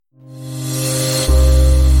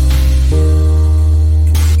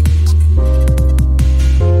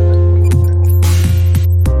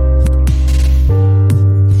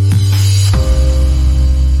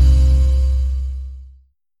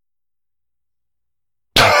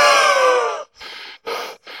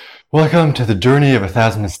Welcome to the journey of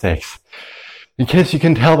 1,000 mistakes. In case you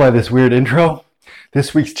can tell by this weird intro,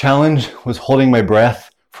 this week's challenge was holding my breath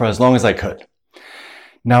for as long as I could.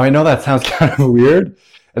 Now I know that sounds kind of weird,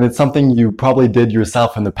 and it's something you probably did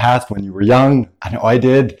yourself in the past when you were young. I know I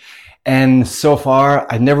did. And so far,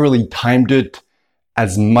 I never really timed it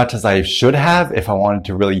as much as I should have if I wanted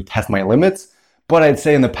to really test my limits. But I'd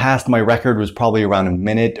say in the past, my record was probably around a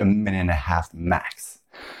minute and a half max.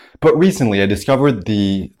 But recently I discovered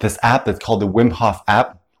this app that's called the Wim Hof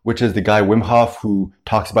app, which is the guy Wim Hof who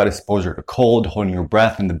talks about exposure to cold, holding your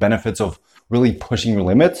breath, and the benefits of really pushing your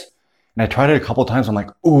limits. And I tried it a couple of times. I'm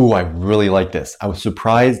like, ooh, I really like this. I was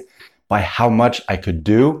surprised by how much I could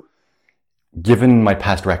do given my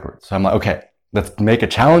past record. So I'm like, okay, let's make a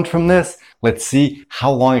challenge from this. Let's see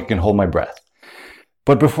how long I can hold my breath.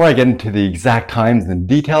 But before I get into the exact times and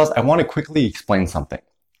details, I want to quickly explain something.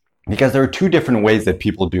 Because there are two different ways that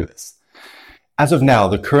people do this. As of now,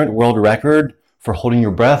 the current world record for holding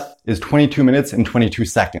your breath is 22 minutes and 22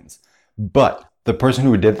 seconds. But the person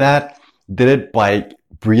who did that did it by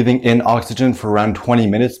breathing in oxygen for around 20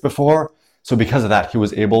 minutes before. So because of that, he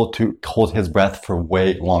was able to hold his breath for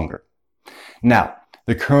way longer. Now,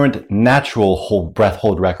 the current natural breath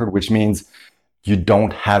hold record, which means you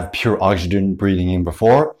don't have pure oxygen breathing in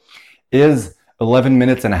before, is 11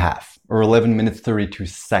 minutes and a half. Or 11 minutes 32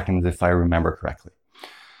 seconds if I remember correctly.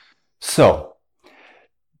 So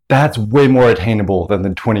that's way more attainable than the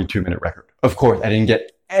 22-minute record. Of course, I didn't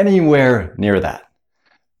get anywhere near that.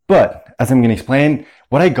 But as I'm going to explain,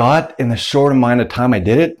 what I got in the short amount of time I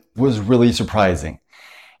did it was really surprising.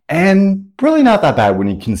 And really not that bad when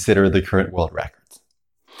you consider the current world records.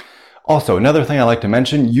 Also, another thing I like to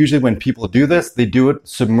mention, usually when people do this, they do it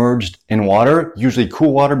submerged in water, usually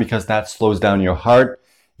cool water because that slows down your heart.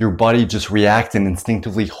 Your body just reacts and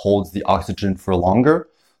instinctively holds the oxygen for longer.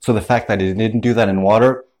 So the fact that it didn't do that in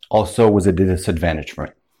water also was a disadvantage for me.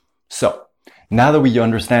 So now that we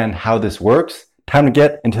understand how this works, time to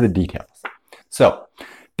get into the details. So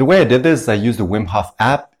the way I did this is I used the Wim Hof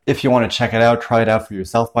app. If you want to check it out, try it out for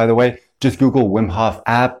yourself, by the way, just Google Wim Hof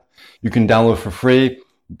app. You can download for free.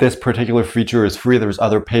 This particular feature is free. There's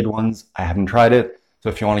other paid ones. I haven't tried it. So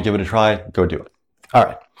if you want to give it a try, go do it. All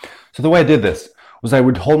right. So the way I did this was I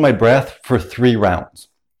would hold my breath for 3 rounds.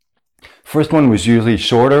 First one was usually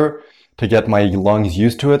shorter to get my lungs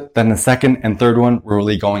used to it. Then the second and third one were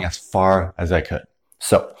really going as far as I could.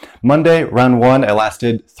 So Monday, round 1, I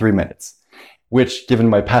lasted 3 minutes, which given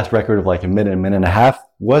my past record of like a minute and a half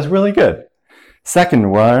was really good. Second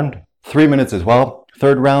round, 3 minutes as well.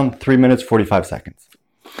 Third round, 3 minutes, 45 seconds.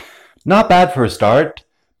 Not bad for a start,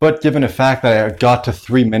 but given the fact that I got to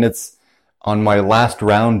 3 minutes on my last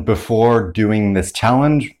round before doing this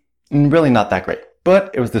challenge, really not that great. But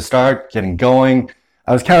it was the start, getting going.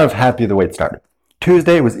 I was kind of happy the way it started.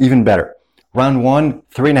 Tuesday was even better. Round 1,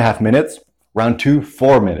 3.5 minutes. Round 2,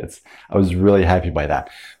 4 minutes. I was really happy by that.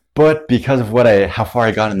 But because of how far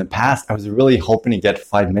I got in the past, I was really hoping to get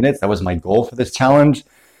 5 minutes. That was my goal for this challenge.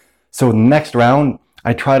 So next round,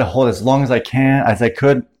 I tried to hold as long as I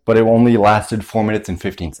could, but it only lasted 4 minutes and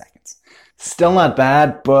 15 seconds. Still not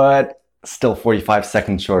bad, but still 45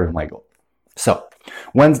 seconds short of my goal. So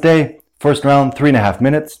Wednesday, first round, 3.5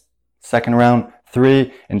 minutes. Second round,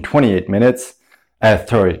 3 and 28 minutes.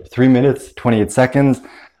 3 minutes, 28 seconds.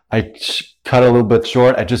 I cut a little bit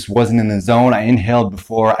short. I just wasn't in the zone. I inhaled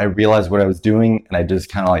before I realized what I was doing, and I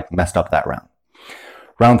just kind of messed up that round.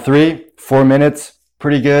 Round 3, 4 minutes,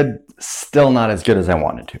 pretty good. Still not as good as I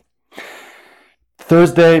wanted to.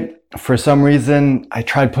 Thursday, for some reason, I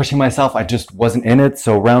tried pushing myself. I just wasn't in it.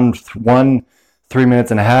 So round 1, 3.5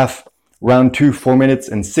 minutes. Round 2, 4 minutes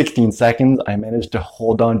and 16 seconds. I managed to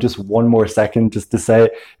hold on just 1 more second just to say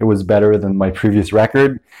it was better than my previous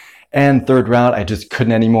record. And third round, I just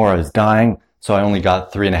couldn't anymore. I was dying. So I only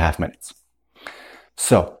got 3.5 minutes.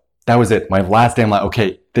 So that was it. My last day, I'm like,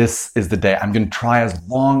 okay, this is the day. I'm going to try as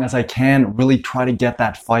long as I can, really try to get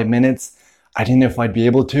that 5 minutes. I didn't know if I'd be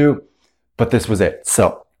able to, but this was it.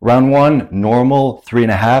 So round 1, normal,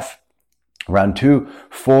 3.5. Round 2,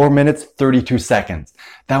 4 minutes, 32 seconds.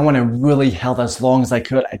 That one I really held as long as I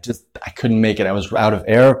could. I couldn't make it. I was out of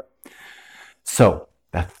air. So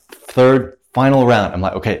that third, final round, I'm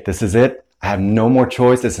like, okay, this is it. I have no more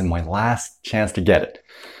choice. This is my last chance to get it.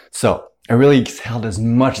 So I really held as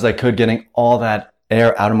much as I could, getting all that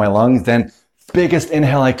air out of my lungs. Then biggest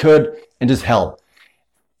inhale I could and just held.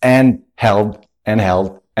 And held and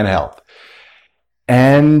held and held.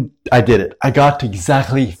 And I did it. I got to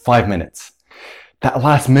exactly 5 minutes. That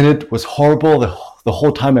last minute was horrible. The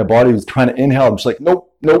whole time my body was trying to inhale. I'm just like,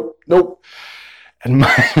 nope, nope, nope. And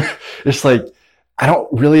it's like, I don't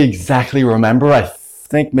really exactly remember. I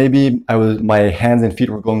think maybe my hands and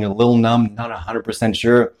feet were going a little numb, not 100%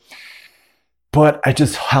 sure. But I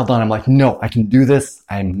just held on. I'm like, no, I can do this.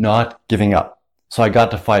 I'm not giving up. So I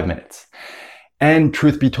got to 5 minutes. And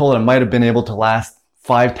truth be told, I might have been able to last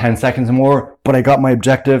 5-10 seconds more, but I got my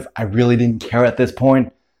objective. I really didn't care at this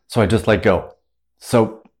point. So I just let go.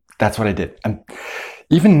 So that's what I did. And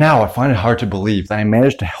even now, I find it hard to believe that I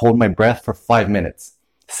managed to hold my breath for 5 minutes.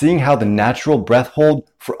 Seeing how the natural breath hold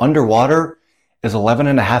for underwater is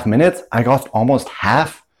 11.5 minutes, I got almost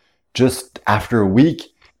half just after a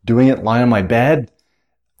week doing it lying on my bed.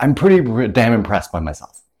 I'm pretty damn impressed by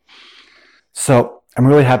myself. So I'm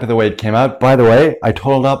really happy the way it came out. By the way, I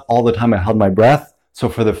totaled up all the time I held my breath. So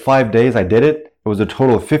for the 5 days I did it, it was a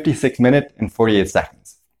total of 56 minutes and 48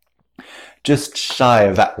 seconds. Just shy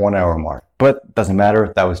of that 1 hour mark, but doesn't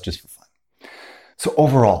matter. That was just for fun. So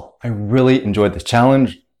overall, I really enjoyed this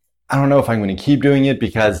challenge. I don't know if I'm going to keep doing it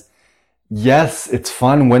because yes, it's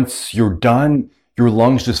fun. Once you're done, your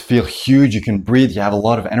lungs just feel huge. You can breathe. You have a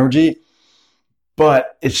lot of energy,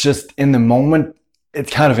 but it's just in the moment,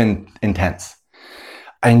 it's kind of intense.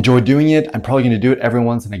 I enjoy doing it. I'm probably going to do it every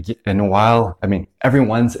once in a while. Every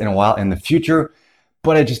once in a while in the future,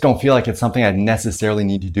 but I just don't feel like it's something I necessarily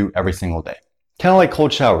need to do every single day. Kind of like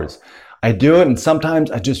cold showers. I do it, and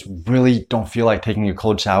sometimes I just really don't feel like taking a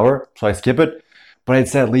cold shower, so I skip it. But I'd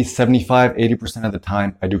say at least 75-80% of the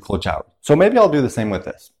time I do cold showers. So maybe I'll do the same with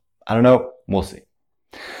this. I don't know. We'll see.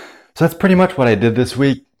 So that's pretty much what I did this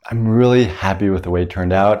week. I'm really happy with the way it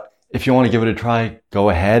turned out. If you want to give it a try, go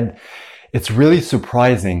ahead. It's really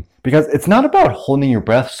surprising because it's not about holding your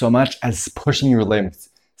breath so much as pushing your limits,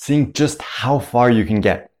 seeing just how far you can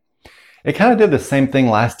get. It kind of did the same thing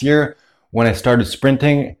last year when I started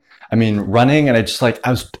running, and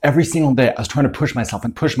every single day I was trying to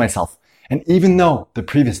push myself. And even though the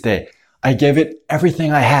previous day I gave it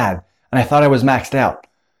everything I had and I thought I was maxed out,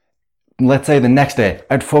 let's say the next day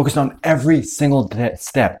I'd focus on every single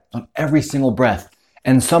step, on every single breath,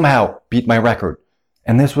 and somehow beat my record.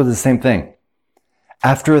 And this was the same thing.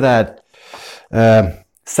 After that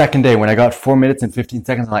second day when I got 4 minutes and 15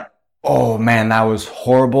 seconds, I'm like, oh man, that was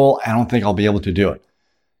horrible. I don't think I'll be able to do it.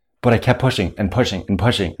 But I kept pushing and pushing and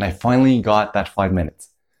pushing, and I finally got that 5 minutes.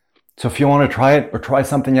 So if you want to try it or try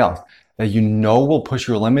something else that you know will push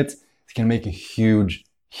your limits, it's going to make a huge,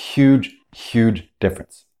 huge, huge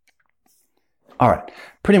difference. All right,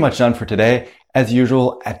 pretty much done for today. As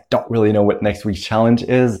usual, I don't really know what next week's challenge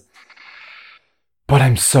is, but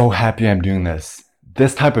I'm so happy I'm doing this.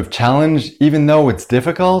 This type of challenge, even though it's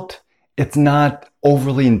difficult, it's not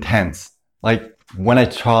overly intense. Like when I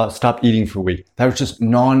stopped eating for a week, that was just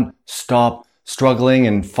non-stop struggling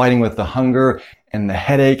and fighting with the hunger and the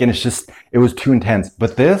headache, and it was too intense.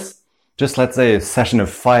 But this, just let's say a session of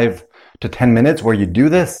 5 to 10 minutes where you do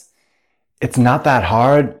this, it's not that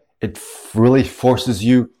hard. It really forces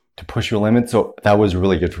you to push your limits. So that was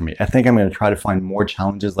really good for me. I think I'm going to try to find more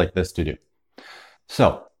challenges like this to do.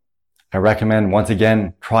 So I recommend, once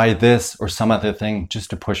again, try this or some other thing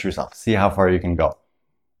just to push yourself. See how far you can go.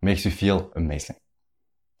 It makes you feel amazing.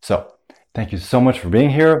 So thank you so much for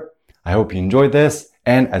being here. I hope you enjoyed this.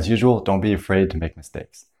 And as usual, don't be afraid to make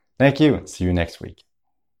mistakes. Thank you. See you next week.